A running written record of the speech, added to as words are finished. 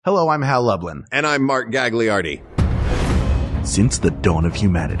Hello, I'm Hal Lublin. And I'm Mark Gagliardi. Since the dawn of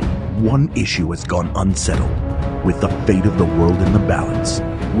humanity, one issue has gone unsettled. With the fate of the world in the balance,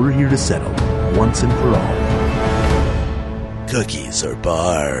 we're here to settle, once and for all. Cookies or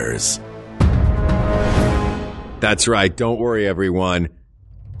bars? That's right. Don't worry, everyone.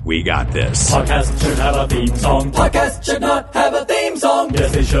 We got this. Podcasts should have a theme song. Podcasts should not have a theme song.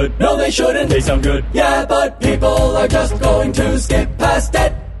 Yes, they should. No, they shouldn't. They sound good. Yeah, but people are just going to skip past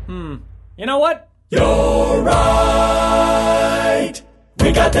it. You know what? You're right.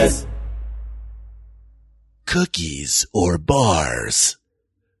 We got this. Cookies or bars?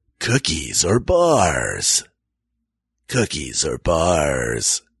 Cookies or bars? Cookies or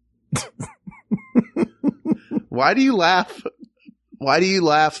bars? Why do you laugh? Why do you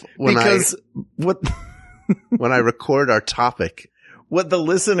laugh when when I record our topic? What the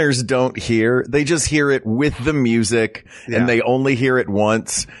listeners don't hear, they just hear it with the music, and they only hear it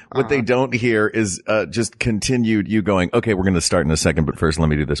once. What they don't hear is just continued you going, okay, we're going to start in a second, but first let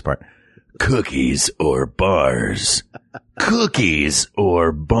me do this part. Cookies or bars? Cookies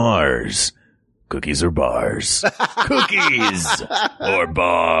or bars? Cookies or bars? Cookies or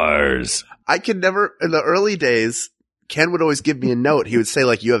bars? I could never, in the early days, Ken would always give me a note. He would say,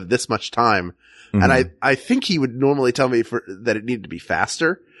 like, you have this much time. Mm-hmm. And I think he would normally tell me that it needed to be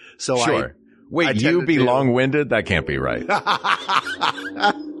faster. So sure. Wait, you be long-winded? That can't be right.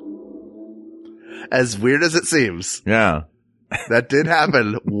 As weird as it seems. Yeah. That did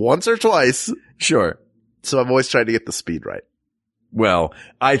happen once or twice. Sure. So I'm always trying to get the speed right. Well,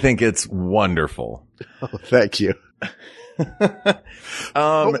 I think it's wonderful. Oh, thank you.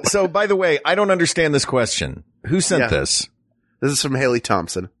 So by the way, I don't understand this question. Who sent this? This is from Haley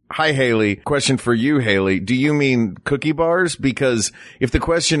Thompson. Hi, Haley. Question for you, Haley. Do you mean cookie bars? Because if the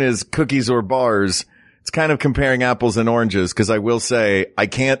question is cookies or bars, it's kind of comparing apples and oranges. Because I will say I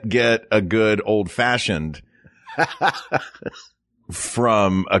can't get a good old fashioned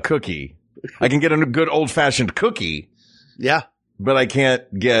from a cookie. I can get a good old fashioned cookie. Yeah. But I can't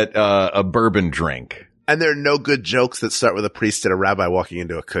get a bourbon drink. And there are no good jokes that start with a priest and a rabbi walking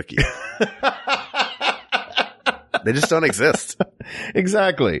into a cookie. They just don't exist.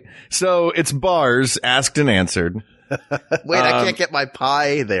 Exactly. So it's bars, asked and answered. Wait, I can't get my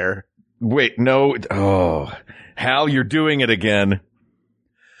pie there. Wait, no. Oh, Hal, you're doing it again.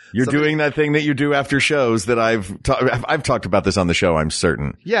 You're doing that thing that you do after shows that I've talked about this on the show, I'm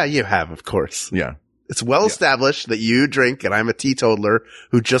certain. Yeah, you have, of course. Yeah. It's well established that you drink and I'm a teetotaler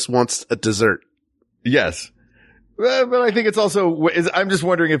who just wants a dessert. Yes. But I think it's also, I'm just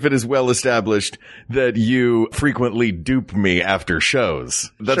wondering if it is well established that you frequently dupe me after shows.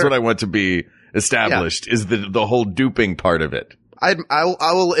 That's what I want to be established, is the whole duping part of it. I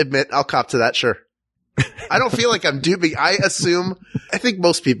will admit, I'll cop to that, sure. I don't feel like I'm duping. I think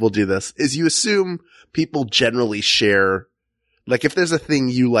most people do this, is you assume people generally share. Like, if there's a thing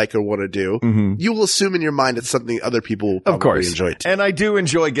you like or want to do, you will assume in your mind it's something other people will probably enjoy too. And I do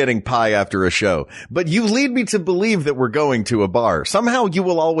enjoy getting pie after a show. But you lead me to believe that we're going to a bar. Somehow you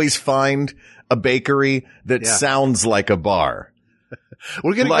will always find a bakery that sounds like a bar.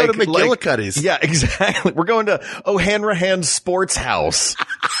 We're going to go to McGillicuddy's. Yeah, exactly. We're going to O'Hanrahan's Sports House.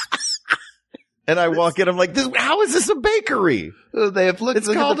 And I walk in, I'm like, how is this a bakery? It's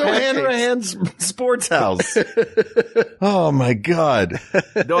called O'Hanrahan's Sports House. Oh my God.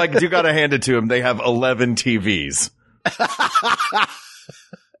 No, I do gotta hand it to him. They have 11 TVs.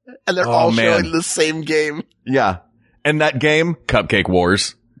 And they're all showing the same game. Yeah. And that game, Cupcake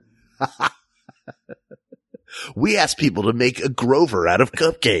Wars. We asked people to make a Grover out of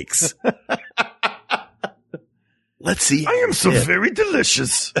cupcakes. Let's see. I am so very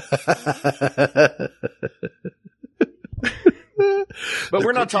delicious. But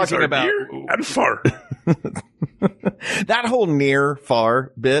we're not talking about near and far. That whole near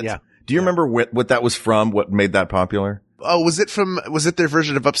far bit. Yeah. Do you remember what that was from? What made that popular? Oh, was it their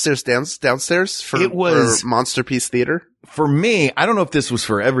version of Upstairs Downstairs for Monster Piece Theater? For me, I don't know if this was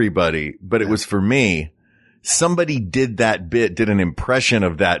for everybody, but it was for me. Somebody did an impression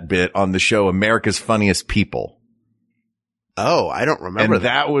of that bit on the show America's Funniest People. Oh, I don't remember and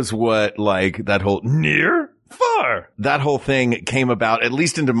that was what, like, that whole near, far, that whole thing came about, at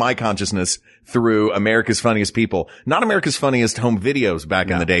least into my consciousness, through America's Funniest People. Not America's Funniest Home Videos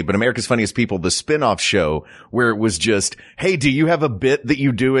back in the day, but America's Funniest People, the spin-off show, where it was just, hey, do you have a bit that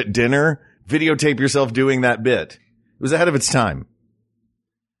you do at dinner? Videotape yourself doing that bit. It was ahead of its time.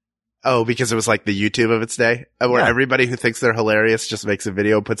 Oh, because it was like the YouTube of its day, where everybody who thinks they're hilarious just makes a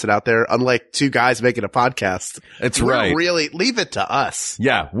video and puts it out there. Unlike two guys making a podcast. That's right. Really, leave it to us.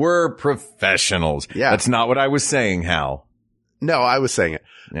 Yeah, we're professionals. Yeah. That's not what I was saying, Hal. No, I was saying it.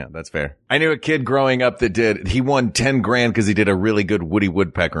 Yeah, that's fair. I knew a kid growing up that he won 10 grand because he did a really good Woody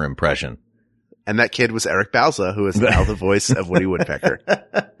Woodpecker impression. And that kid was Eric Bauza, who is now the voice of Woody Woodpecker.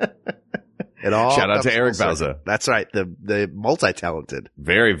 It all Shout out to Eric full Bauza. circle. That's right. The multi-talented.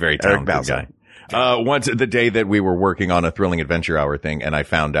 Very, very talented Eric guy. Bauza. Once the day that we were working on a Thrilling Adventure Hour thing, and I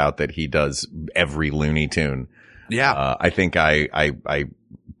found out that he does every Looney Tune. Yeah. I think I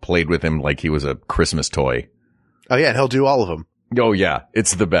played with him like he was a Christmas toy. Oh yeah, and he'll do all of them. Oh yeah,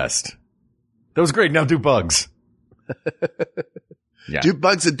 it's the best. That was great. Now do Bugs. Yeah. Do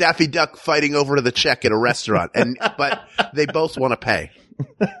Bugs and Daffy Duck fighting over to the check at a restaurant, but they both want to pay.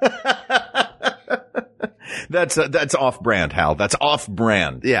 That's off-brand, Hal. That's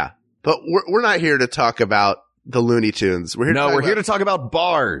off-brand. Yeah, but we're not here to talk about the Looney Tunes. We're here to talk about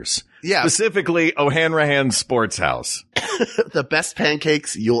bars. Yeah, specifically O'Hanrahan's Sports House. The best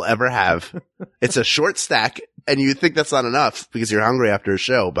pancakes you'll ever have. It's a short stack, and you think that's not enough because you're hungry after a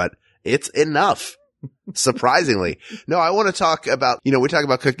show, but it's enough. Surprisingly. No, I want to talk about, we talk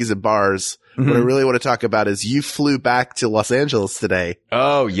about cookies and bars. Mm-hmm. What I really want to talk about is you flew back to Los Angeles today.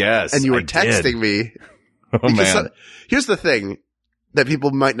 Oh, yes. And you were texting me. Oh, man. Here's the thing that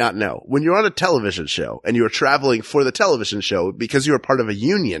people might not know. When you're on a television show and you're traveling for the television show because you're a part of a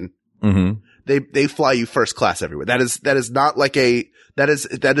union, mm-hmm. they fly you first class everywhere. That is not like that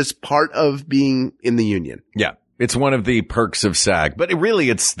is part of being in the union. Yeah. It's one of the perks of SAG, but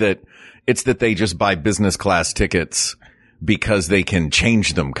it's that they just buy business class tickets because they can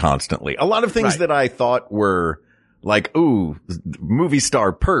change them constantly. A lot of things that I thought were like, ooh, movie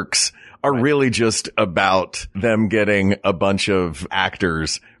star perks are really just about them getting a bunch of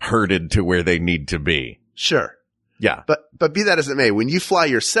actors herded to where they need to be. Sure. Yeah. But be that as it may, when you fly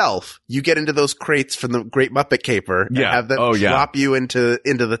yourself, you get into those crates from the Great Muppet Caper and have them drop you into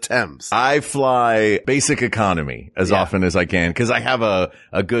the Thames. I fly basic economy as often as I can because I have a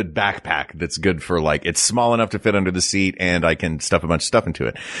good backpack that's good for it's small enough to fit under the seat and I can stuff a bunch of stuff into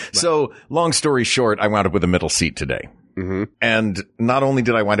it. Right. So long story short, I wound up with a middle seat today. Mm-hmm. And not only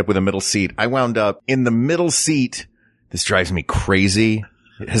did I wind up with a middle seat, I wound up in the middle seat. This drives me crazy.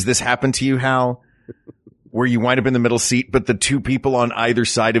 Has this happened to you, Hal? Where you wind up in the middle seat, but the two people on either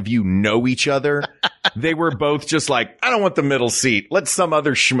side of you know each other. They were both just like, I don't want the middle seat. Let some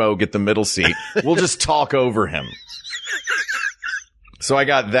other schmo get the middle seat. We'll just talk over him. So I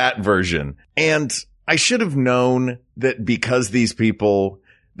got that version. And I should have known that because these people,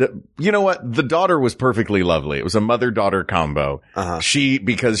 you know what? The daughter was perfectly lovely. It was a mother-daughter combo. Uh-huh.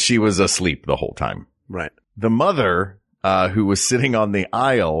 Because she was asleep the whole time. Right. The mother, who was sitting on the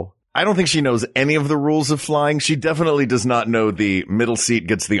aisle, I don't think she knows any of the rules of flying. She definitely does not know the middle seat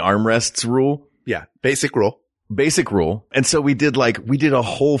gets the armrests rule. Yeah. Basic rule. And so we did a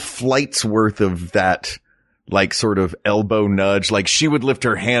whole flight's worth of that, sort of elbow nudge. She would lift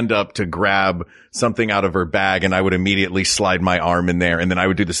her hand up to grab something out of her bag and I would immediately slide my arm in there. And then I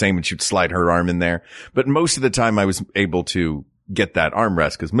would do the same and she'd slide her arm in there. But most of the time I was able to get that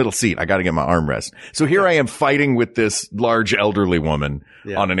armrest because middle seat, I got to get my armrest. So here I am fighting with this large elderly woman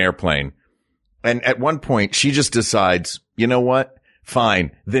on an airplane. And at one point she just decides, you know what?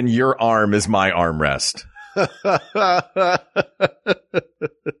 Fine. Then your arm is my armrest.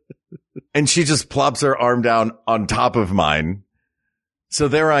 And she just plops her arm down on top of mine. So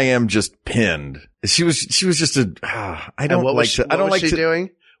there I am just pinned. She was just I don't like to, I don't like to. What was she doing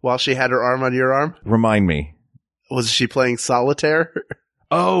while she had her arm on your arm? Remind me. Was she playing solitaire?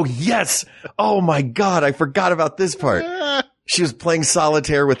 Oh, yes. Oh, my God. I forgot about this part. She was playing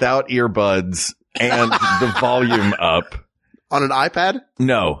solitaire without earbuds and the volume up. On an iPad?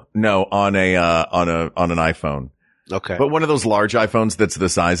 No, on an iPhone. Okay. But one of those large iPhones that's the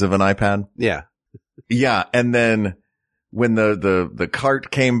size of an iPad. Yeah. Yeah. And then when the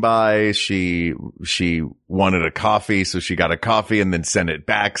cart came by, she wanted a coffee. So she got a coffee and then sent it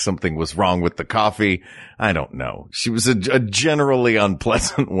back. Something was wrong with the coffee. I don't know. She was a generally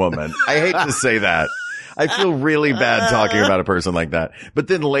unpleasant woman. I hate to say that. I feel really bad talking about a person like that. But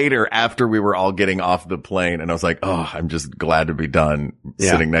then later, after we were all getting off the plane and I was like, oh, I'm just glad to be done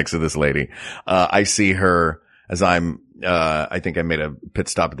sitting next to this lady. I see her as I think I made a pit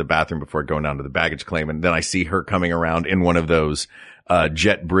stop at the bathroom before going down to the baggage claim. And then I see her coming around in one of those,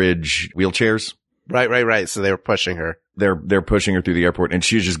 jet bridge wheelchairs. Right. So they were pushing her. They're pushing her through the airport and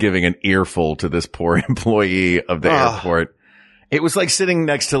she was just giving an earful to this poor employee of the airport. It was like sitting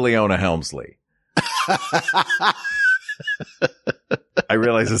next to Leona Helmsley. I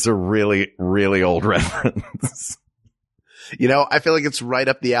realize it's a really, really old reference. You know, I feel like it's right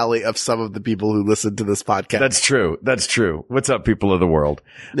up the alley of some of the people who listen to this podcast. That's true. That's true. What's up, people of the world?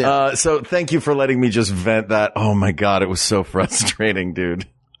 Yeah. So thank you for letting me just vent that. Oh my God. It was so frustrating, dude.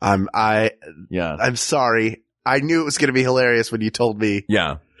 I'm sorry. I knew it was going to be hilarious when you told me.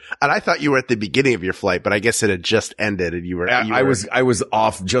 Yeah. And I thought you were at the beginning of your flight, but I guess it had just ended and you were. I was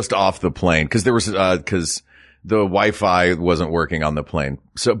just off the plane because there was, because the Wi-Fi wasn't working on the plane.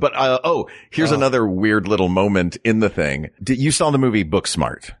 So, but, here's another weird little moment in the thing. You saw the movie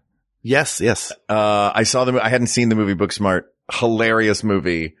Booksmart? Yes. I hadn't seen the movie Booksmart. Hilarious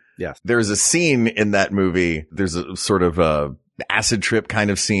movie. Yes. There's a scene in that movie. There's a sort of acid trip kind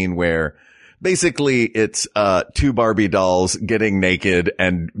of scene where basically it's, 2 Barbie dolls getting naked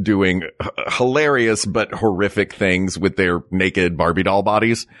and doing hilarious but horrific things with their naked Barbie doll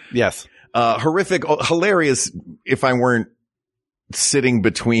bodies. Yes. Horrific, hilarious if I weren't sitting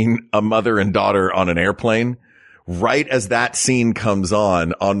between a mother and daughter on an airplane. Right as that scene comes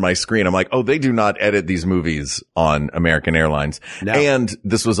on my screen, I'm like, oh, they do not edit these movies on American Airlines. No. And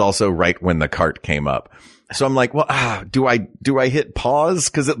this was also right when the cart came up. So I'm like, well, do I hit pause?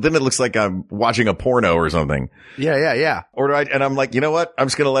 Cause then it looks like I'm watching a porno or something. Yeah. Or and I'm like, you know what? I'm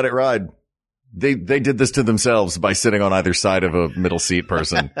just going to let it ride. They did this to themselves by sitting on either side of a middle seat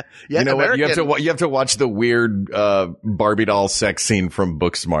person. Yeah, you know what? You have to watch the weird, Barbie doll sex scene from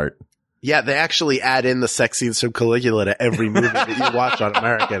Booksmart. Yeah, they actually add in the sex scenes from Caligula to every movie that you watch on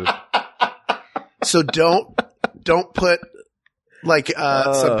American. So don't put like,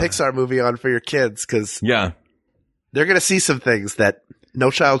 some Pixar movie on for your kids because yeah, they're going to see some things that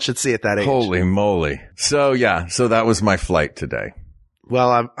no child should see at that age. Holy moly. So that was my flight today.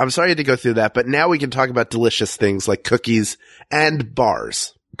 Well, I'm sorry you had to go through that, but now we can talk about delicious things like cookies and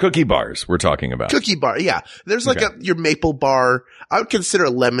bars. Cookie bars we're talking about. Cookie bar. Yeah. There's like your maple bar. I would consider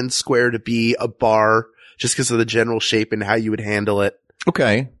Lemon Square to be a bar just because of the general shape and how you would handle it.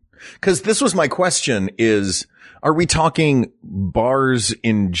 Okay. Cause this was my question is, are we talking bars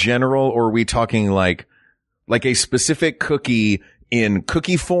in general or are we talking like a specific cookie in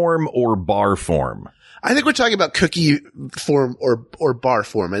cookie form or bar form? I think we're talking about cookie form or bar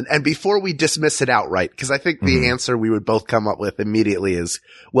form. And before we dismiss it outright, because I think the answer we would both come up with immediately is,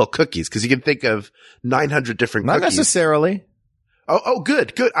 well, cookies, because you can think of 900 different Not cookies. Not necessarily. Oh,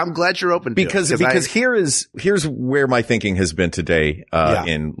 good. I'm glad you're open to it. Because here's where my thinking has been today,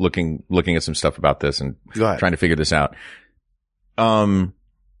 in looking at some stuff about this and trying to figure this out.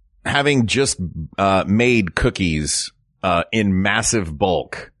 Having just, made cookies, in massive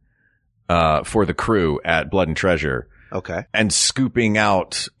bulk, for the crew at Blood and Treasure. Okay. And scooping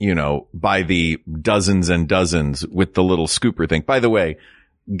out, by the dozens and dozens with the little scooper thing. By the way,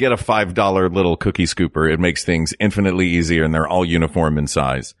 get a $5 little cookie scooper. It makes things infinitely easier and they're all uniform in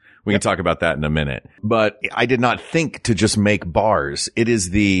size. We can talk about that in a minute. But I did not think to just make bars. It is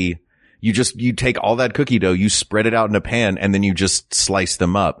you take all that cookie dough, you spread it out in a pan, and then you just slice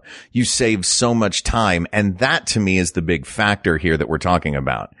them up. You save so much time. And that to me is the big factor here that we're talking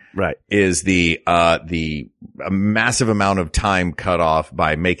about. Right. Is the massive amount of time cut off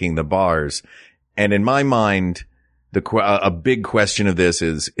by making the bars. And in my mind, a big question of this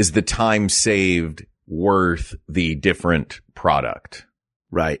is the time saved worth the different product?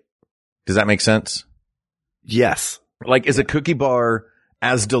 Right. Does that make sense? Yes. Like, is a cookie bar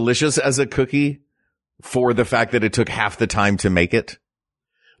as delicious as a cookie for the fact that it took half the time to make it?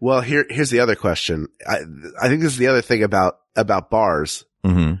 Well, here's the other question. I think this is the other thing about bars.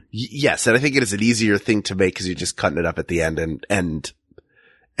 Mm-hmm. Yes. And I think it is an easier thing to make because you're just cutting it up at the end and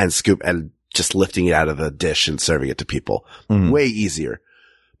scoop and just lifting it out of the dish and serving it to people. Mm-hmm. Way easier.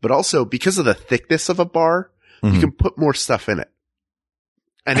 But also because of the thickness of a bar, you can put more stuff in it.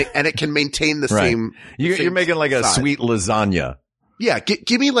 And it can maintain the same. You're making like a sweet lasagna. Yeah.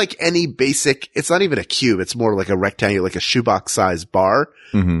 Give me like any basic, it's not even a cube. It's more like a rectangle, like a shoebox size bar.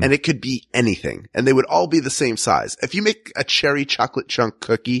 Mm-hmm. And it could be anything. And they would all be the same size. If you make a cherry chocolate chunk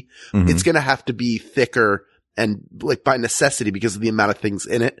cookie, it's going to have to be thicker and like by necessity because of the amount of things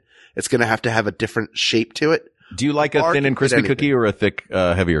in it. It's going to have a different shape to it. Do you like a thin and crispy cookie or a thick,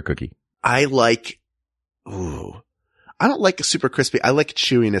 heavier cookie? I don't like a super crispy. I like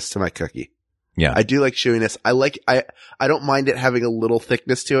chewiness to my cookie. Yeah. I do like chewiness. I don't mind it having a little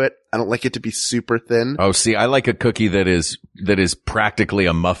thickness to it. I don't like it to be super thin. Oh, see, I like a cookie that is practically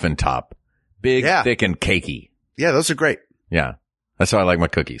a muffin top. Big, thick, and cakey. Yeah, those are great. Yeah. That's how I like my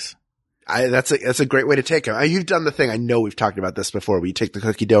cookies. That's a great way to take them. You've done the thing. I know we've talked about this before where you take the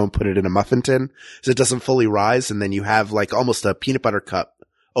cookie dough and put it in a muffin tin so it doesn't fully rise. And then you have like almost a peanut butter cup,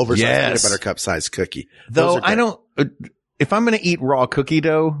 oversized peanut butter cup size cookie. Though I don't, if I'm going to eat raw cookie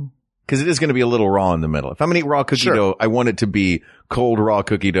dough, Because it is going to be a little raw in the middle. If I'm going to eat raw cookie dough, I want it to be cold raw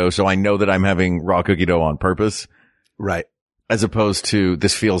cookie dough, so I know that I'm having raw cookie dough on purpose. Right. As opposed to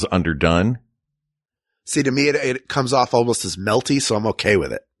this feels underdone. See, to me, it comes off almost as melty, so I'm okay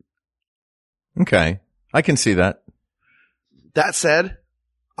with it. Okay. I can see that. That said,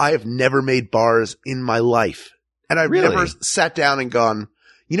 I have never made bars in my life. And I've never sat down and gone,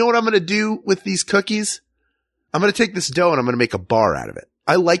 you know what I'm going to do with these cookies? I'm going to take this dough and I'm going to make a bar out of it.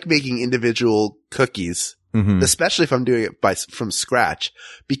 I like making individual cookies, especially if I'm doing it from scratch,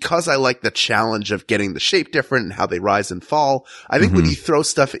 because I like the challenge of getting the shape different and how they rise and fall. I think when you throw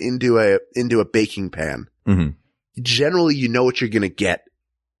stuff into a baking pan, generally you know what you're going to get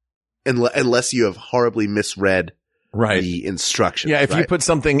unless you have horribly misread the instructions. Yeah, if you put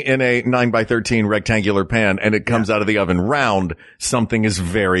something in a 9x13 rectangular pan and it comes out of the oven round, something is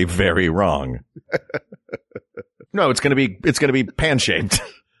very, very wrong. No, it's going to be pan shaped.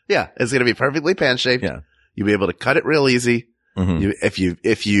 Yeah, it's going to be perfectly pan shaped. Yeah. You'll be able to cut it real easy.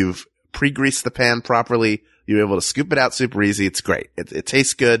 If you've pre-greased the pan properly, you'll be able to scoop it out super easy. It's great. It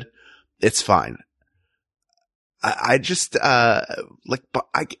tastes good. It's fine. I just, what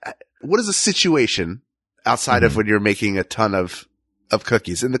is a situation outside of when you're making a ton of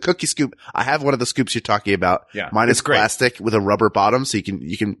cookies? In the cookie scoop, I have one of the scoops you're talking about. Yeah. Mine is plastic with a rubber bottom, so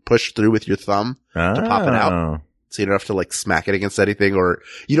you can push through with your thumb to pop it out. So you don't have to like smack it against anything, or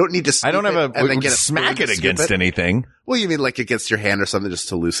you don't need to I don't have smack it against anything. Well, you mean like against your hand or something just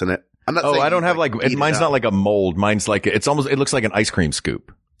to loosen it? I'm not. I don't have mine's not like a mold. Mine's like it looks like an ice cream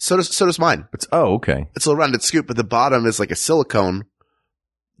scoop. So does mine. Okay. It's a rounded scoop, but the bottom is like a silicone.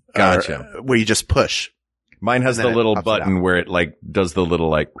 Gotcha. Where you just push. Mine has the little button where it like does the little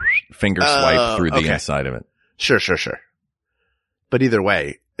like finger swipe through the inside of it. Sure. But either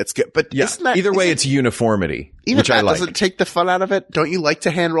way, it's good. But yeah, either way, it's uniformity. Even which I like. Doesn't take the fun out of it. Don't you like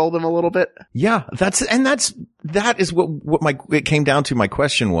to hand roll them a little bit? Yeah, that is what it came down to. My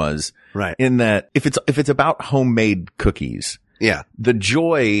question was right in that if it's about homemade cookies, yeah, the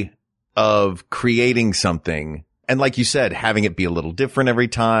joy of creating something. And like you said, having it be a little different every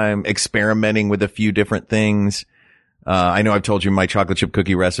time, experimenting with a few different things. I know I've told you my chocolate chip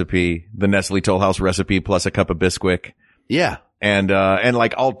cookie recipe, the Nestle Toll House recipe plus a cup of Bisquick. Yeah. And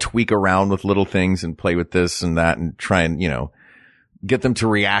like I'll tweak around with little things and play with this and that and try and, get them to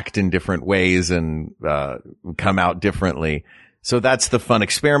react in different ways and, come out differently. So that's the fun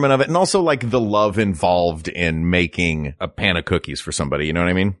experiment of it. And also like the love involved in making a pan of cookies for somebody. You know what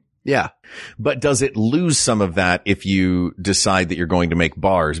I mean? Yeah. But does it lose some of that if you decide that you're going to make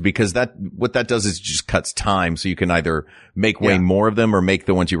bars? Because what that does is just cuts time. So you can either make way more of them or make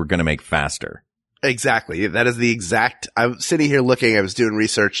the ones you were going to make faster. Exactly. That is the exact, I'm sitting here looking, I was doing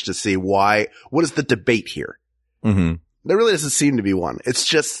research to see what is the debate here? Mm-hmm. There really doesn't seem to be one. It's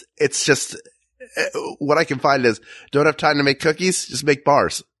just what I can find is don't have time to make cookies, just make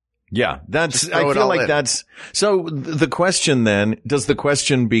bars. Yeah, I feel like that's, so the question then, does the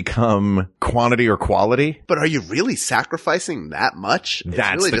question become quantity or quality? But are you really sacrificing that much?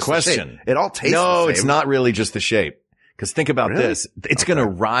 That's really the question. It all tastes the No, same. it's not really just the shape. Cause think about this. It's going to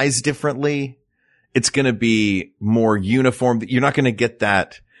rise differently. It's going to be more uniform. You're not going to get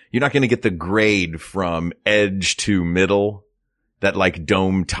the grade from edge to middle, that like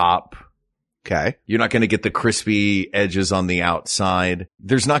dome top. Okay. You're not going to get the crispy edges on the outside.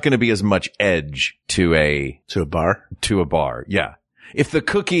 There's not going to be as much edge to a bar. Yeah. If the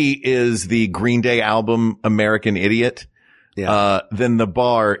cookie is the Green Day album American Idiot, then the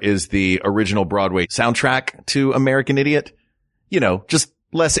bar is the original Broadway soundtrack to American Idiot. Just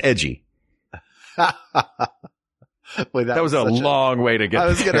less edgy. Boy, that was a long way to get there. I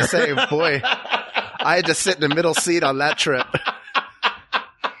was going to say, boy, I had to sit in the middle seat on that trip.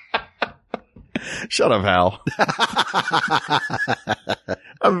 Shut up, Hal.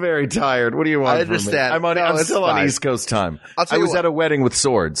 I'm very tired. What do you want I understand. from me? I'm still on East Coast time. I was at a wedding with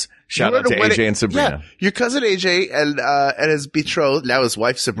swords. Shout out to AJ and Sabrina. Yeah, your cousin AJ and his betrothed, now his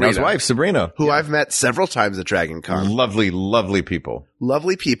wife Sabrina. Who I've met several times at Dragon Con. Lovely, lovely people.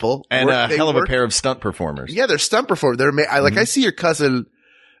 Lovely people. And a hell of a pair of stunt performers. Yeah, they're stunt performers. I see your cousin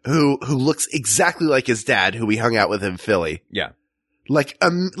who looks exactly like his dad, who we hung out with in Philly. Yeah. Like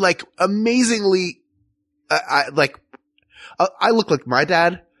amazingly, I look like my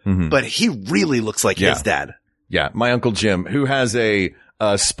dad, but he really looks like his dad. Yeah. My Uncle Jim, who has a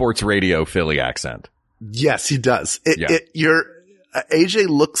sports radio Philly accent. Yes, he does. AJ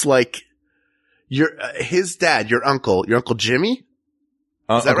looks like his dad, your Uncle Jimmy. Is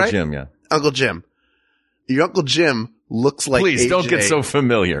that Uncle right? Jim, yeah. Uncle Jim. Your Uncle Jim looks like Please AJ. Don't get so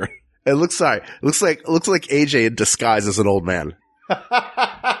familiar. It looks like AJ in disguise as an old man.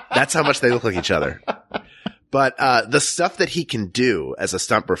 That's how much they look like each other. But the stuff that he can do as a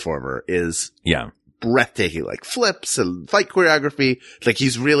stunt performer is breathtaking, like flips and fight choreography. Like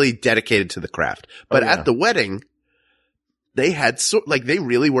he's really dedicated to the craft. But at the wedding, they had they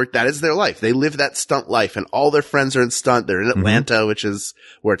really worked that as their life. They live that stunt life, and all their friends are in stunt. They're in Atlanta, which is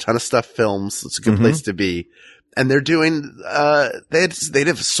where a ton of stuff films. It's a good place to be. And they're doing, they'd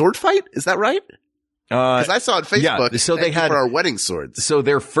have a sword fight. Is that right? Cause I saw on Facebook. Yeah, so they had for our wedding swords. So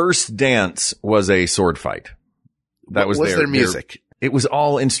their first dance was a sword fight. That was their music. It was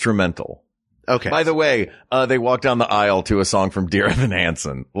all instrumental. Okay. By the way, they walked down the aisle to a song from Dear Evan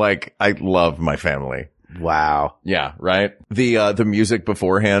Hansen. Like, I love my family. Wow. Yeah, right? The music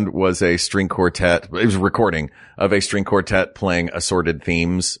beforehand was a string quartet. It was a recording of a string quartet playing assorted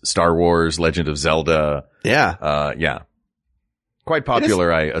themes. Star Wars, Legend of Zelda. Yeah. Yeah. Quite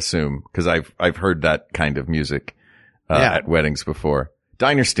popular, I assume, because I've heard that kind of music, at weddings before.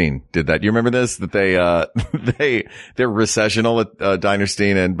 Dinerstein did that. You remember this? That their recessional at,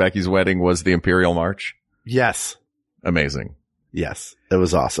 Dinerstein and Becky's wedding was the Imperial March? Yes. Amazing. Yes. It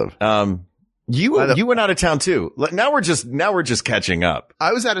was awesome. You went out of town too. Now we're just catching up.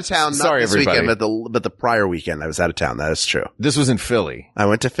 I was out of town, not this weekend, but the prior weekend I was out of town. That is true. This was in Philly. I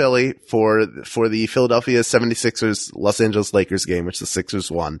went to Philly for the Philadelphia 76ers Los Angeles Lakers game, which the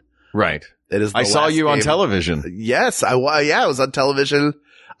Sixers won. Right. It is. I saw you on television. Yes. I was on television.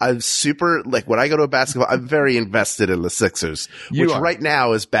 I'm super, when I go to a basketball, I'm very invested in the Sixers, which right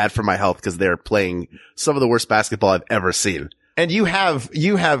now is bad for my health because they're playing some of the worst basketball I've ever seen. And you have,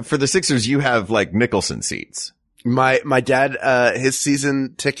 for the Sixers, you have Nicholson seats. My dad, his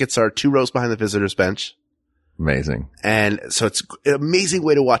season tickets are 2 rows behind the visitors bench. Amazing. And so it's an amazing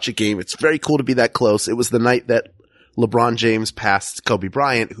way to watch a game. It's very cool to be that close. It was the night that LeBron James passed Kobe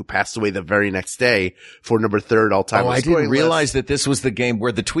Bryant, who passed away the very next day for number 3 all-time. Oh, I didn't realize that this was the game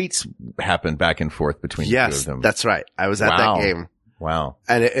where the tweets happened back and forth between the two of them. Yes, that's right. I was at that game. Wow.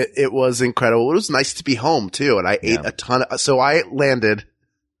 And it was incredible. It was nice to be home too. And I ate a ton so I landed.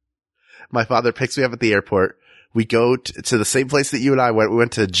 My father picks me up at the airport. We go to the same place that you and I went. We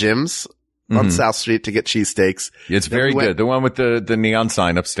went to Jim's on South Street to get cheesesteaks. It's very good. The one with the neon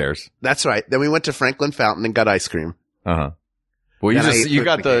sign upstairs. That's right. Then we went to Franklin Fountain and got ice cream. Uh-huh. Well, you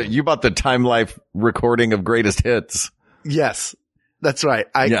bought the Time Life recording of greatest hits. Yes. That's right.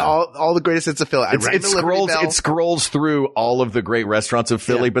 All the greatest hits of Philly. It scrolls through all of the great restaurants of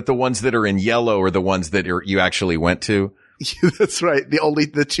Philly, but the ones that are in yellow are the ones that you actually went to. That's right.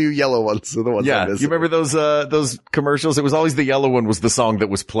 The 2 yellow ones are the ones. Yeah. You remember those commercials? It was always the yellow one was the song that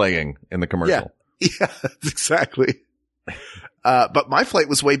was playing in the commercial. Yeah, exactly. But my flight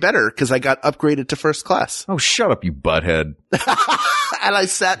was way better because I got upgraded to first class. Oh, shut up, you butthead. And I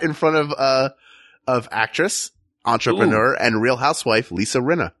sat in front of actress, entrepreneur, and Real Housewife Lisa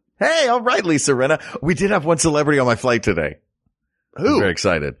Rinna. Hey, all right, Lisa Rinna. We did have one celebrity on my flight today. Who? I'm very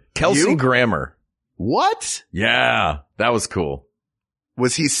excited. Kelsey Grammer. What? Yeah, that was cool.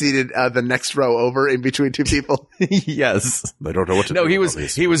 Was he seated the next row over in between 2 people? Yes. I don't know what to do. No, he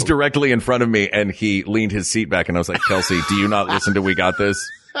was directly in front of me and he leaned his seat back and I was like, Kelsey, do you not listen to We Got This?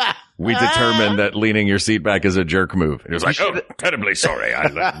 We determined that leaning your seat back is a jerk move. And he was like, oh, terribly sorry.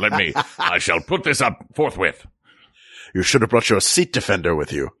 I shall put this up forthwith. You should have brought your seat defender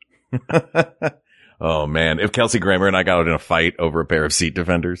with you. Oh man, if Kelsey Grammer and I got in a fight over a pair of seat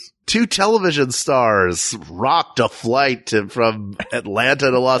defenders. 2 television stars rocked a flight from Atlanta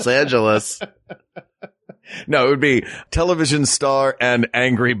to Los Angeles. No, it would be television star and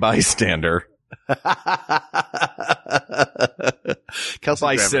angry bystander. Kelsey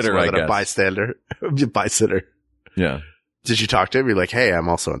Bysitter, I guess. A bystander. Bysitter. Yeah. Did you talk to him? You're like, hey, I'm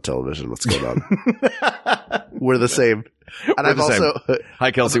also on television. What's going on? We're the same. And I've also,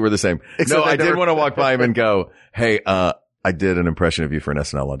 hi, Kelsey. We're the same. No, I did want to walk by him and go, hey, I did an impression of you for an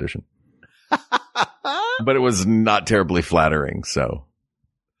SNL audition, but it was not terribly flattering. So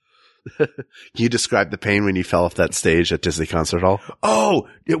can you describe the pain when you fell off that stage at Disney Concert Hall? Oh,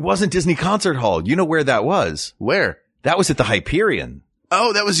 it wasn't Disney Concert Hall. You know where that was? Where? That was at the Hyperion.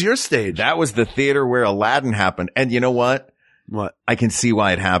 Oh, that was your stage. That was the theater where Aladdin happened. And you know what? What? I can see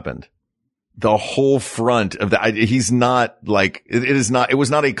why it happened. The whole front of it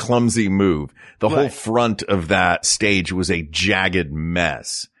was not a clumsy move. The whole front of that stage was a jagged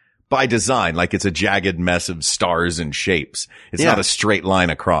mess by design. Like it's a jagged mess of stars and shapes. It's not a straight line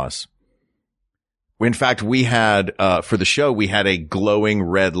across. In fact, we had, for the show, we had a glowing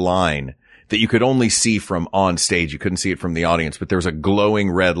red line that you could only see from on stage. You couldn't see it from the audience, but there was a glowing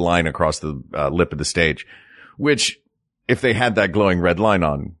red line across the lip of the stage, which if they had that glowing red line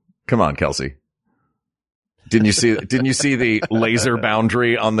on, come on, Kelsey. Didn't you see the laser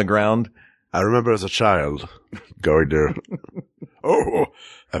boundary on the ground? I remember as a child going there. Oh,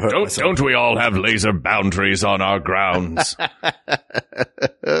 I've hurt myself. Don't we all have laser boundaries on our grounds?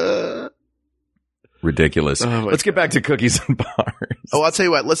 Ridiculous. Let's get back to cookies and bars. Oh, I'll tell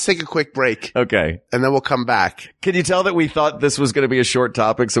you what. Let's take a quick break. Okay. And then we'll come back. Can you tell that we thought this was going to be a short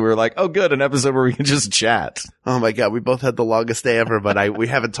topic? So we were like, oh, good. An episode where we can just chat. Oh my God. We both had the longest day ever, but we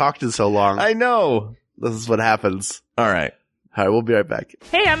haven't talked in so long. I know. This is what happens. All right. All right. We'll be right back.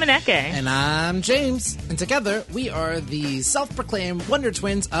 Hey, I'm Aneke. And I'm James. And together, we are the self-proclaimed Wonder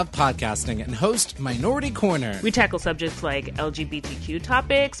Twins of podcasting and host Minority Corner. We tackle subjects like LGBTQ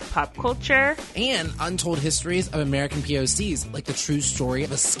topics, pop culture, and untold histories of American POCs, like the true story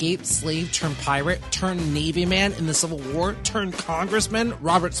of escaped slave turned pirate turned Navy man in the Civil War turned Congressman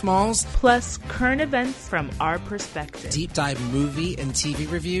Robert Smalls. plus current events from our perspective. Deep dive movie and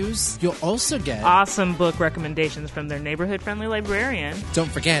TV reviews. You'll also get Awesome book recommendations from their neighborhood-friendly librarian.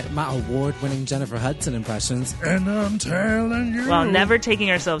 Don't forget my award-winning Jennifer Hudson impressions. And I'm telling you. While never taking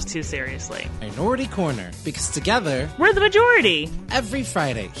ourselves too seriously. Minority Corner, because together, We're the majority. every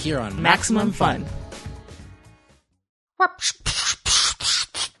Friday here on Maximum Fun.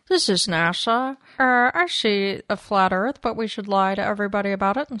 This is NASA. I see a flat Earth, but we should lie to everybody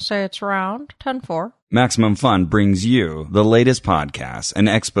about it and say it's round. 10-4. Maximum Fun brings you the latest podcast, an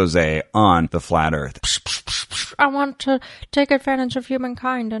expose on the flat Earth. I want to take advantage of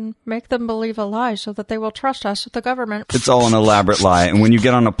humankind and make them believe a lie so that they will trust us, the government. It's all an elaborate lie, and when you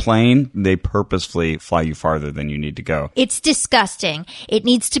get on a plane, they purposefully fly you farther than you need to go. It's disgusting. It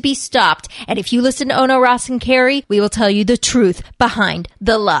needs to be stopped. And if you listen to Ono, Ross, and Carrie, we will tell you the truth behind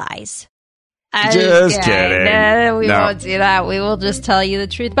the lies. Just kidding. No, we No. won't do that. We will just tell you the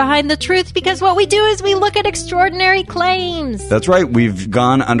truth behind the truth, because what we do is we look at extraordinary claims. That's right. We've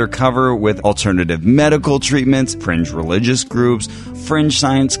gone undercover with alternative medical treatments, fringe religious groups, fringe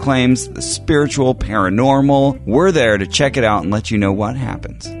science claims, the spiritual, paranormal. We're there to check it out and let you know what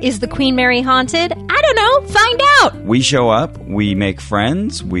happens. Is the Queen Mary haunted? I don't know. Find out. We show up, we make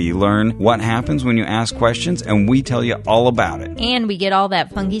friends, we learn what happens when you ask questions, and we tell you all about it. And we get all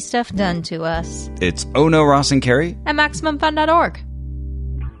that funky stuff done to us. It's Ono, Ross, and Carrie. At MaximumFun.org.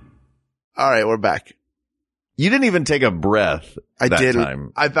 All right. We're back. You didn't even take a breath I that did.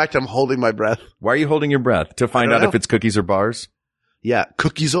 time. In fact, I'm holding my breath. Why are you holding your breath? To find I out don't if know. it's cookies or bars? Yeah.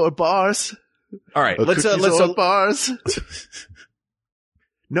 Cookies or bars? All right. Or Let's cookies or bars?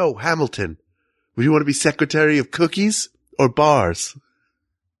 No, Hamilton. Would you want to be secretary of cookies or bars?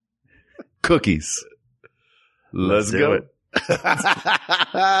 cookies. Let's do go. it.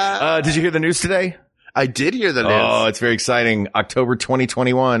 Did you hear the news today? I did hear the news. Oh, it's very exciting. October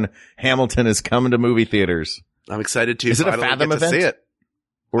 2021, Hamilton is coming to movie theaters. I'm excited to. Is it a finally Fathom get to event? see it.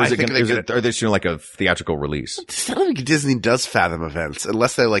 Or is I it think going they're to, are they doing like a theatrical release? I don't think Disney does Fathom events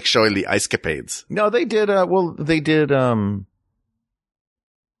unless they're like showing the ice capades. No, they did,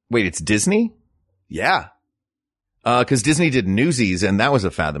 wait, it's Disney? Yeah. Cause Disney did Newsies and that was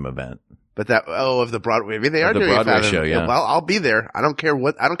a Fathom event. But of the Broadway, I mean, they are Of the doing Broadway a Fathom show, yeah. Well, I'll be there. I don't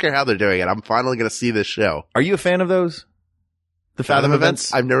care how they're doing it. I'm finally going to see this show. Are you a fan of those? The Fathom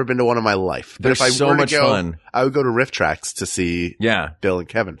events? I've never been to one in my life. But They're if I so were to much go, fun. I would go to Riff Tracks to see Yeah. Bill and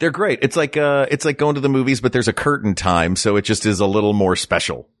Kevin. They're great. It's like going to the movies, but there's a curtain time. So it just is a little more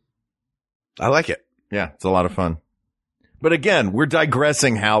special. I like it. Yeah. It's a lot of fun. But again, we're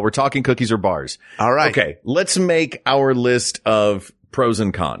digressing, Hal. We're talking cookies or bars. All right. Okay. Let's make our list of pros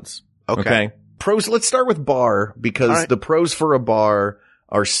and cons. Okay. Pros. Let's start with bar because All right. the pros for a bar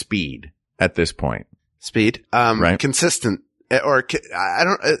are speed at this point. Speed. Right. Consistent. I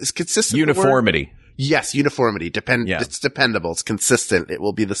don't, is consistent the word? Uniformity. Yes, uniformity. Yeah. It's dependable. It's consistent. It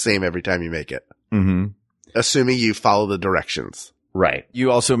will be the same every time you make it. Mm-hmm. Assuming you follow the directions. Right.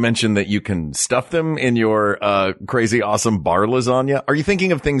 You also mentioned that you can stuff them in your crazy awesome bar lasagna. Are you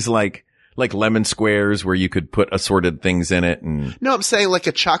thinking of things like lemon squares where you could put assorted things in it and No, I'm saying like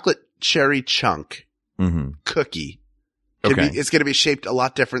a chocolate cherry chunk cookie. Okay. It's going to be shaped a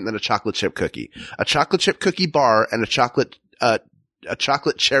lot different than a chocolate chip cookie. A chocolate chip cookie bar and a chocolate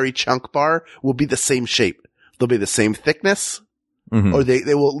cherry chunk bar will be the same shape. They'll be the same thickness, or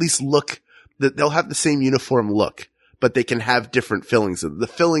they will at least they'll have the same uniform look, but they can have different fillings. The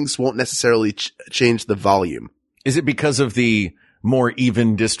fillings won't necessarily change the volume. Is it because of the more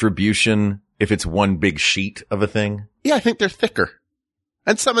even distribution if it's one big sheet of a thing? Yeah, I think they're thicker.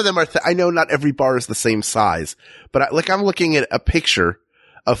 And some of them are, I know not every bar is the same size, but I'm looking at a picture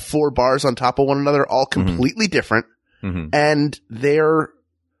of 4 bars on top of one another, all completely different. And they are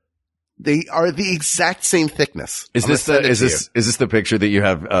the exact same thickness. Is this the picture that you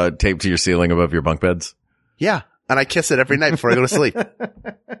have taped to your ceiling above your bunk beds? Yeah. And I kiss it every night before I go to sleep.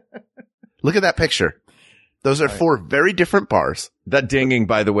 Look at that picture. Those are 4 very different bars. That dinging,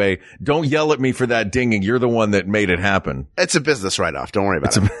 by the way, don't yell at me for that dinging. You're the one that made it happen. It's a business write-off. Don't worry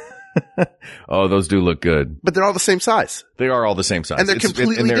about it. Oh, those do look good. But they're all the same size. They are all the same size. And they're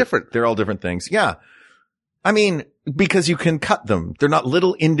completely different. They're all different things. Yeah. I mean, because you can cut them. They're not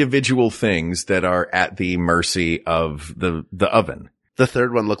little individual things that are at the mercy of the oven. The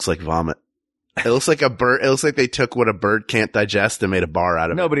third one looks like vomit. It looks like a bird. It looks like they took what a bird can't digest and made a bar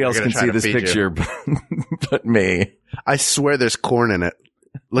out of it. Nobody else can see this picture but me. I swear there's corn in it.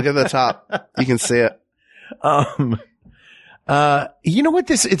 Look at the top. You can see it. You know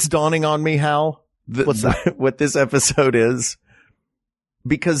what it's dawning on me, Hal? What's that? What this episode is?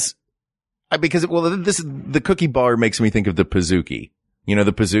 Because the cookie bar makes me think of the Pizookie. You know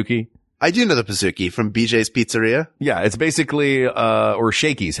the Pizookie? I do know the Pizookie from BJ's Pizzeria. Yeah, it's basically, or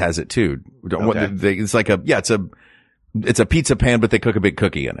Shakey's has it too. Okay. It's like it's a pizza pan, but they cook a big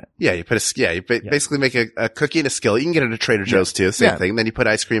cookie in it. Yeah, you basically make a cookie in a skillet. You can get it at Trader Joe's too. Same thing. Then you put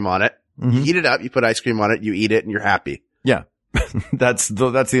ice cream on it. Mm-hmm. You heat it up. You put ice cream on it. You eat it and you're happy. Yeah. That's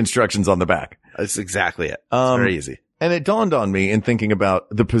the instructions on the back. That's exactly it. It's very easy. And it dawned on me in thinking about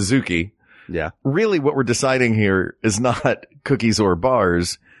the Pizookie. Yeah. Really what we're deciding here is not cookies or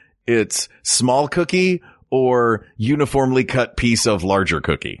bars. It's small cookie or uniformly cut piece of larger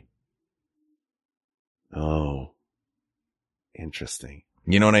cookie. Oh, interesting.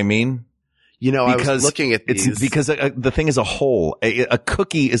 You know what I mean? You know, I was looking at these. It's because the thing is a whole. A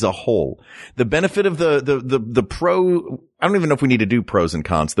cookie is a whole. The benefit of the pro, I don't even know if we need to do pros and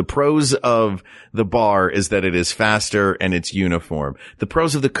cons. The pros of the bar is that it is faster and it's uniform. The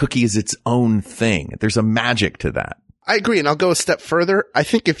pros of the cookie is its own thing. There's a magic to that. I agree. And I'll go a step further. I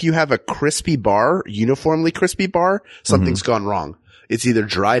think if you have a crispy bar, uniformly crispy bar, something's gone wrong. It's either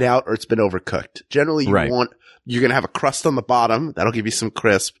dried out or it's been overcooked. Generally, you're going to have a crust on the bottom. That'll give you some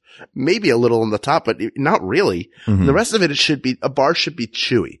crisp, maybe a little on the top, but not really. Mm-hmm. The rest of it a bar should be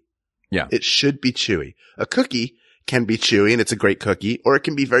chewy. Yeah. It should be chewy. A cookie can be chewy and it's a great cookie, or it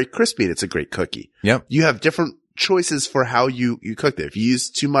can be very crispy and it's a great cookie. Yep. You have different choices for how you cook it. If you use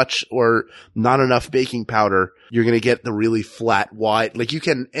too much or not enough baking powder, you're going to get the really flat, wide, like you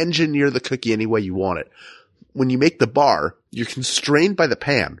can engineer the cookie any way you want it. When you make the bar, you're constrained by the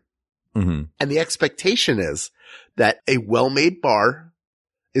pan. Mm-hmm. And the expectation is that a well-made bar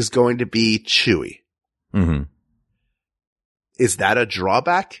is going to be chewy. Mm-hmm. Is that a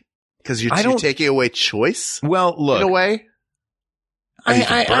drawback? Because you're taking away choice? Well, look. In a way?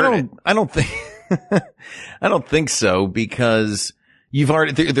 I don't think, I don't think so, because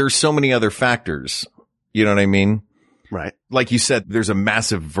there's so many other factors. You know what I mean? Right. Like you said, there's a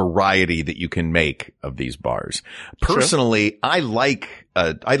massive variety that you can make of these bars. Personally, I like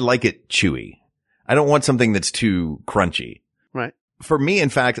it chewy. I don't want something that's too crunchy. Right. For me, in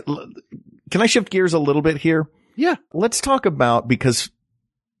fact, can I shift gears a little bit here? Yeah. Let's talk about, because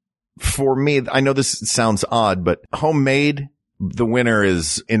for me, I know this sounds odd, but homemade, the winner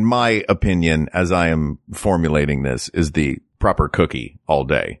is, in my opinion, as I am formulating this, is the proper cookie all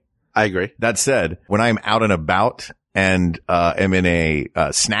day. I agree. That said, when I'm out and about and am in a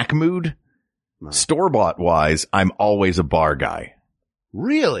snack mood, store-bought wise, I'm always a bar guy.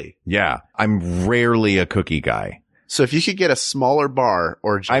 Really? Yeah. I'm rarely a cookie guy. So if you could get a smaller bar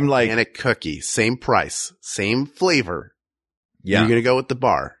or gigantic cookie, same price, same flavor, you're going to go with the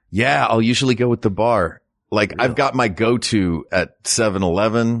bar. Yeah, I'll usually go with the bar. Like, really? I've got my go-to at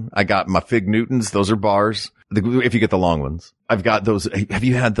 7-Eleven. I got my Fig Newtons. Those are bars. If you get the long ones. I've got those. Have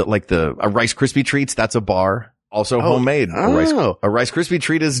you had a Rice Krispie treats? That's a bar. Also homemade. Oh. A Rice Krispie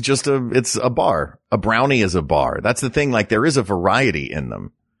treat is it's a bar. A brownie is a bar. That's the thing. Like, there is a variety in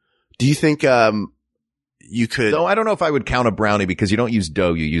them. Do you think, you could? No, I don't know if I would count a brownie, because you don't use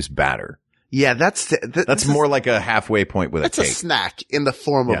dough, you use batter. Yeah, that's more like a halfway point with a cake. It's a snack in the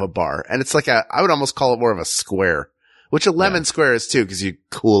form of a bar. And it's like I would almost call it more of a square, which a lemon square is too, because you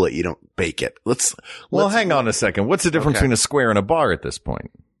cool it, you don't bake it. Well, hang on a second. What's the difference between a square and a bar at this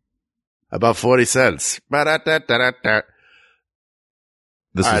point? About 40 cents.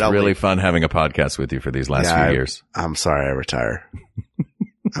 This is really fun having a podcast with you for these last few years. I'm sorry I retire.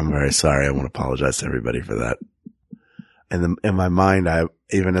 I'm very sorry. I want to apologize to everybody for that. And in my mind,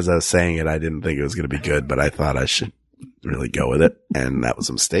 even as I was saying it, I didn't think it was going to be good, but I thought I should really go with it. And that was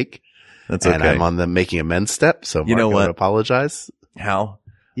a mistake. That's okay. And I'm on the making amends step. So you know what? Apologize. Hal?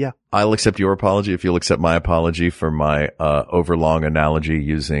 Yeah. I'll accept your apology if you'll accept my apology for my overlong analogy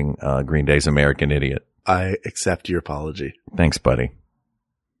using Green Day's American Idiot. I accept your apology. Thanks, buddy.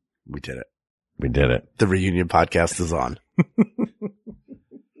 We did it. We did it. The reunion podcast is on.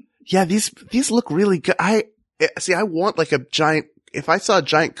 Yeah, these look really good. See, I want like a giant, if I saw a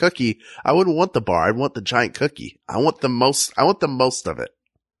giant cookie, I wouldn't want the bar. I'd want the giant cookie. I want the most of it.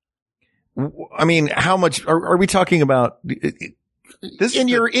 I mean, how much are we talking about? This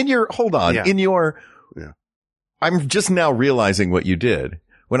Hold on. Yeah. I'm just now realizing what you did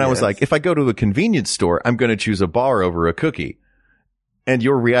when I was like, if I go to a convenience store, I'm going to choose a bar over a cookie. And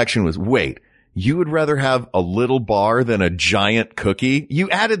your reaction was, wait, you would rather have a little bar than a giant cookie? You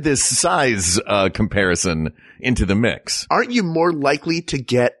added this size comparison into the mix. Aren't you more likely to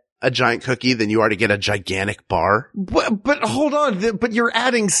get a giant cookie than you are to get a gigantic bar? But hold on. But you're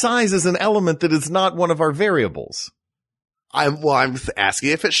adding size as an element that is not one of our variables. I'm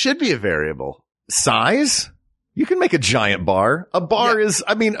asking if it should be a variable. Size? You can make a giant bar. A bar is,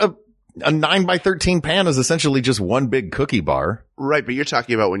 I mean, a 9x13 pan is essentially just one big cookie bar. Right, but you're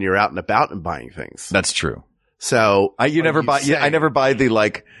talking about when you're out and about and buying things. That's true. So I never buy the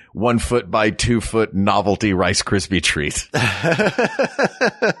like 1 foot by 2 foot novelty Rice Krispie treat.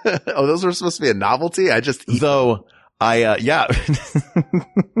 Oh, those were supposed to be a novelty? I just eat them. I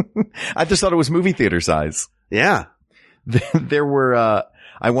just thought it was movie theater size. Yeah. There were,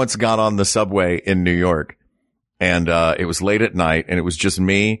 I once got on the subway in New York and, it was late at night and it was just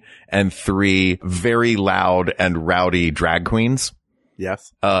me and 3 very loud and rowdy drag queens.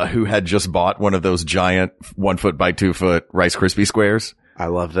 Yes. Who had just bought one of those giant 1 foot by 2 foot Rice Krispie squares. I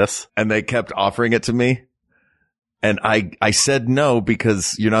love this. And they kept offering it to me. And I said no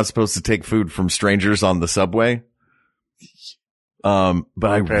because you're not supposed to take food from strangers on the subway. But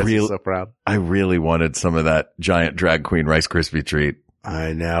I really wanted some of that giant drag queen Rice Krispie treat.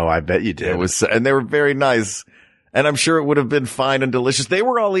 I know. I bet you did. And they were very nice. And I'm sure it would have been fine and delicious. They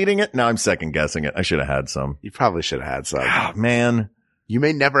were all eating it. Now I'm second guessing it. I should have had some. You probably should have had some. Oh, man. You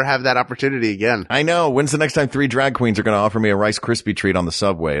may never have that opportunity again. I know. When's the next time 3 drag queens are going to offer me a Rice Krispie treat on the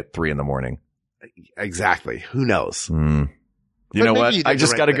subway at 3 a.m? Exactly. Who knows? You know what? I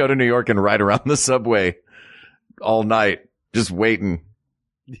just got to go to New York and ride around the subway all night, just waiting.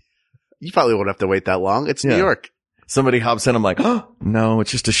 You probably won't have to wait that long. It's New York. Somebody hops in. I'm like, oh, no,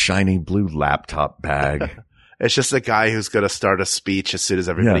 it's just a shiny blue laptop bag. It's just a guy who's going to start a speech as soon as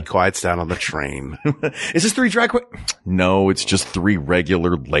everybody quiets down on the train. Is this 3 drag queens? No, it's just 3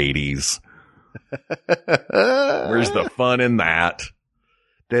 regular ladies. Where's the fun in that?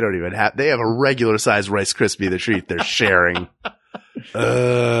 They don't even they have a regular size Rice Krispie, the treat they're sharing.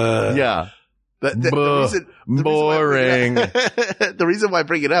 Yeah. The reason why I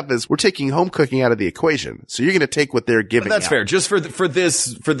bring it up is we're taking home cooking out of the equation. So you're going to take what they're giving. But that's fair. Just for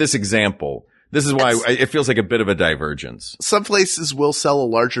this example. This is why it feels like a bit of a divergence. Some places will sell a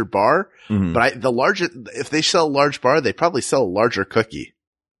larger bar, but if they sell a large bar, they probably sell a larger cookie.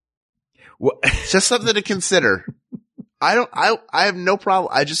 Well, it's just something to consider. I have no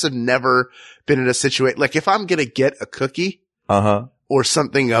problem. I just have never been in a situation, like if I'm going to get a cookie, or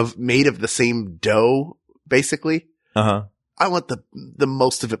something made of the same dough, basically, I want the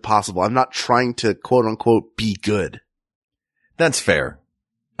most of it possible. I'm not trying to quote unquote be good. That's fair.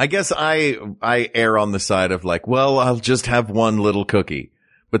 I guess I err on the side of like, well, I'll just have one little cookie.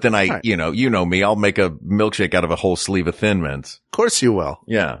 But then you know me, I'll make a milkshake out of a whole sleeve of Thin Mints. Of course you will.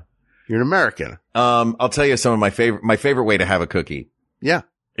 Yeah. You're an American. I'll tell you some of my favorite way to have a cookie. Yeah.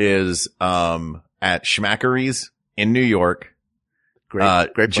 Is, at Schmackery's in New York.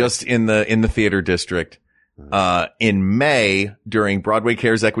 Great place. Just in the theater district. In May, during Broadway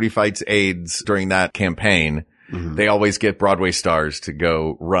Cares Equity Fights AIDS, during that campaign, they always get Broadway stars to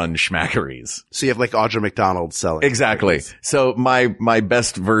go run Schmackery's. So you have like Audra McDonald selling. Exactly. cookies. So my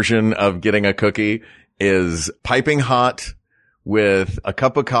best version of getting a cookie is piping hot with a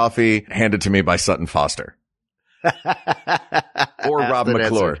cup of coffee handed to me by Sutton Foster. Or Rob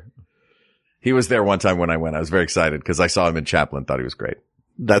McClure. He was there one time when I went. I was very excited because I saw him in Chaplin. Thought he was great.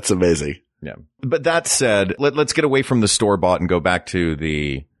 That's amazing. Yeah. But that said, let's get away from the store bought and go back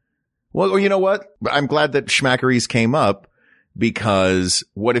to well, you know what? I'm glad that Schmackery's came up because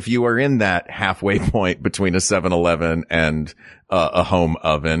what if you are in that halfway point between a 7-Eleven and a home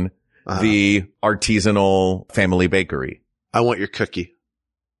oven, the artisanal family bakery? I want your cookie.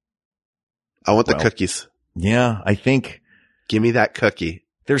 I want the cookies. Yeah, I think. Give me that cookie.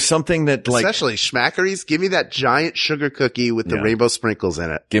 There's something that like. Especially Schmackery's. Give me that giant sugar cookie with the rainbow sprinkles in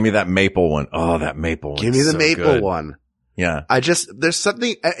it. Give me that maple one. Oh, that maple one. Give me the maple one. Yeah. There's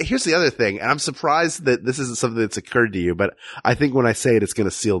something, here's the other thing, and I'm surprised that this isn't something that's occurred to you, but I think when I say it, it's going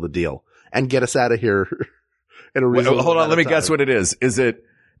to seal the deal and get us out of here in a reasonable hold on, let me time. guess what it is. Is it,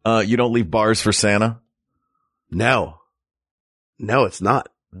 you don't leave bars for Santa? No, it's not.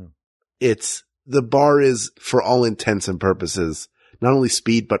 It's, the bar is, for all intents and purposes, not only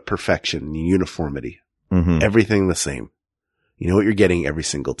speed, but perfection and uniformity. Mm-hmm. Everything the same. You know what you're getting every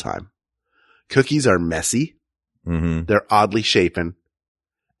single time. Cookies are messy. Mm-hmm. They're oddly shapen.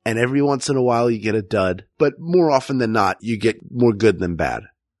 And every once in a while you get a dud, but more often than not, you get more good than bad.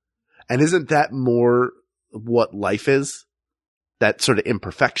 And isn't that more what life is? That sort of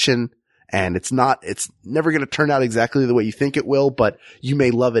imperfection. And it's never going to turn out exactly the way you think it will, but you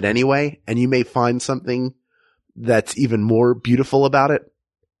may love it anyway. And you may find something that's even more beautiful about it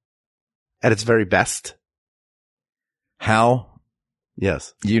at its very best. Hal?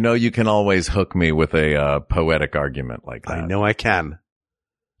 Yes. You know you can always hook me with a poetic argument like that. I know I can,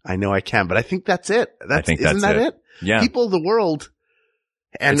 but I think that's it. Isn't that it? Yeah. People of the world,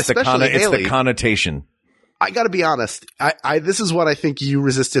 and it's especially Haley. It's the connotation. I gotta be honest. This is what I think you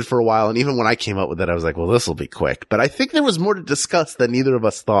resisted for a while. And even when I came up with it, I was like, well, this will be quick. But I think there was more to discuss than either of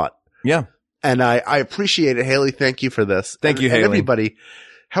us thought. Yeah. And I appreciate it. Haley, thank you for this. Thank you, Haley. And everybody,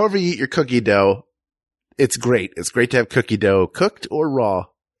 however you eat your cookie dough, it's great. It's great to have cookie dough cooked or raw.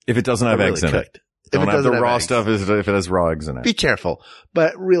 If it doesn't have eggs in it. Don't have the raw stuff if it has raw eggs in it. Be careful.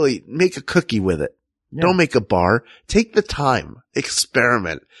 But really, make a cookie with it. Yeah. Don't make a bar. Take the time.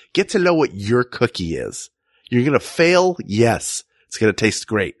 Experiment. Get to know what your cookie is. You're going to fail. Yes. It's going to taste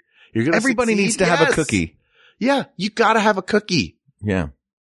great. Everybody needs to have a cookie. Yeah. You got to have a cookie. Yeah.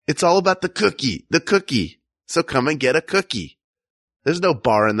 It's all about the cookie. So come and get a cookie. There's no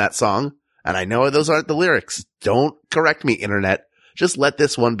bar in that song. And I know those aren't the lyrics. Don't correct me, internet. Just let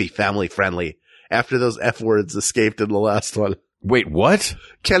this one be family friendly after those F words escaped in the last one. Wait, what?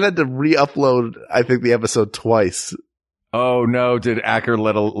 Ken had to re-upload, I think, the episode twice. Oh no, did Acker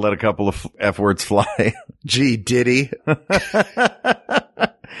let a couple of F words fly? Gee, did he?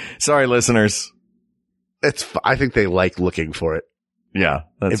 Sorry, listeners. I think they like looking for it. Yeah.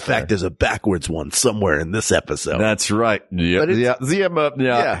 In fact, there's a backwards one somewhere in this episode. That's right.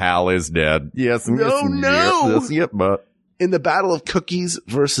 Yeah. Hal is dead. Yes. No. Yep. In the battle of cookies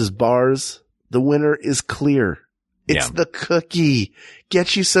versus bars, the winner is clear. It's the cookie.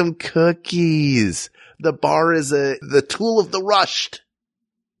 Get you some cookies. The bar is the tool of the rushed.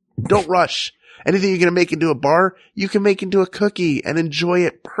 Don't rush. Anything you're going to make into a bar, you can make into a cookie and enjoy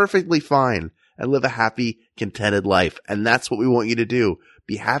it perfectly fine and live a happy, contented life. And that's what we want you to do.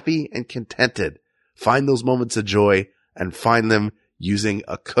 Be happy and contented. Find those moments of joy and find them using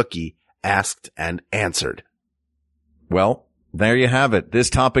a cookie, asked and answered. Well, there you have it. This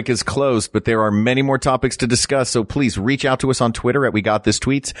topic is closed, but there are many more topics to discuss. So please reach out to us on Twitter at We Got This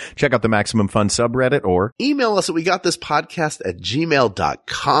Tweets. Check out the Maximum Fun subreddit or email us at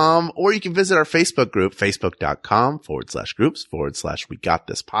wegotThisPodcast@gmail.com, or you can visit our Facebook group, facebook.com/groups/We Got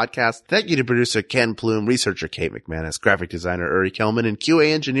This Podcast. Thank you to producer Ken Plume, researcher Kate McManus, graphic designer Uri Kelman, and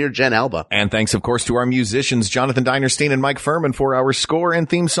QA engineer Jen Alba. And thanks, of course, to our musicians, Jonathan Dinerstein and Mike Furman, for our score and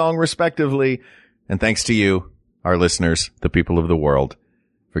theme song, respectively. And thanks to you, our listeners, the people of the world,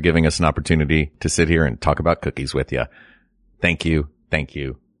 for giving us an opportunity to sit here and talk about cookies with you. Thank you. Thank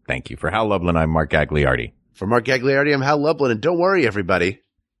you. Thank you. For Hal Lublin, I'm Mark Gagliardi. For Mark Gagliardi, I'm Hal Lublin. And don't worry, everybody.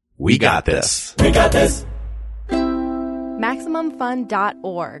 We got this. We got this.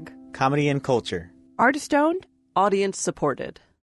 MaximumFun.org. Comedy and culture. Artist owned. Audience supported.